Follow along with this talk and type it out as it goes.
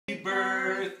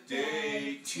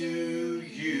birthday to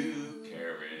you,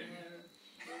 Karen.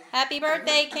 Happy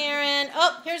birthday, Karen.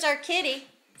 Oh, here's our kitty.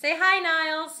 Say hi,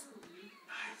 Niles.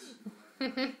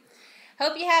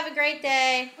 Hope you have a great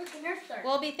day.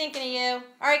 We'll be thinking of you.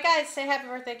 All right, guys, say happy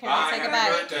birthday, Karen. Bye. Say goodbye.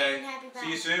 Happy birthday.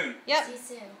 See you soon. Yep. See you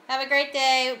soon. Have a great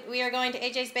day. We are going to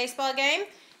AJ's baseball game.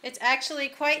 It's actually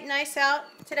quite nice out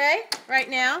today, right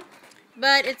now.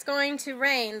 But it's going to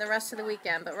rain the rest of the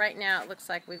weekend. But right now it looks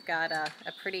like we've got a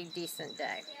pretty decent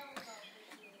day.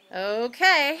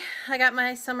 Okay, I got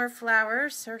my summer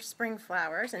flowers, or spring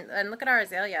flowers. And look at our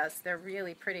azaleas. They're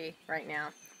really pretty right now.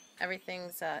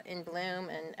 Everything's in bloom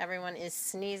and everyone is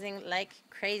sneezing like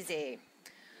crazy.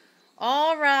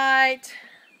 All right.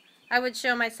 I would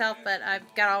show myself, but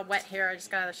I've got all wet hair. I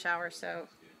just got out of the shower, so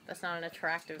that's not an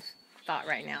attractive thought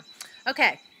right now.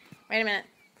 Okay, wait a minute.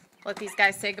 Let these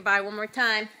guys say goodbye one more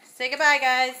time. Say goodbye,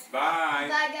 guys. Bye.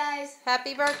 Bye, guys.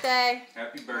 Happy birthday.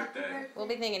 Happy birthday. We'll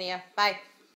be thinking of you. Bye.